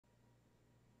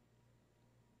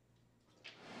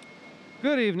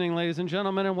Good evening, ladies and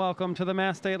gentlemen, and welcome to the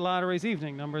Mass State Lottery's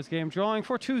evening numbers game drawing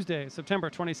for Tuesday,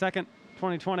 September 22nd,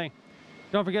 2020.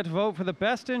 Don't forget to vote for the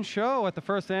best in show at the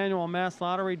first annual Mass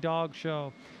Lottery Dog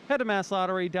Show. Head to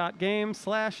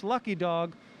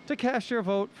masslottery.game/luckydog to cast your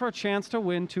vote for a chance to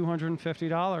win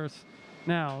 $250.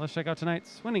 Now, let's check out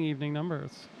tonight's winning evening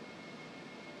numbers.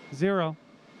 0,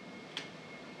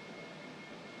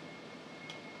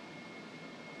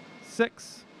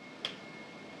 6,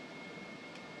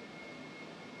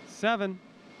 7,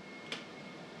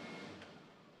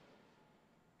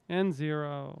 and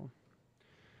 0.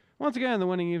 Once again, the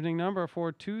winning evening number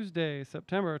for Tuesday,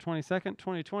 September 22nd,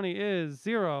 2020 is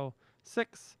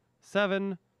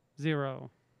 0670.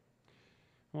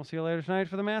 We'll see you later tonight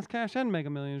for the Mass Cash and Mega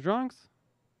Millions drawings.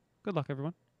 Good luck,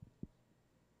 everyone.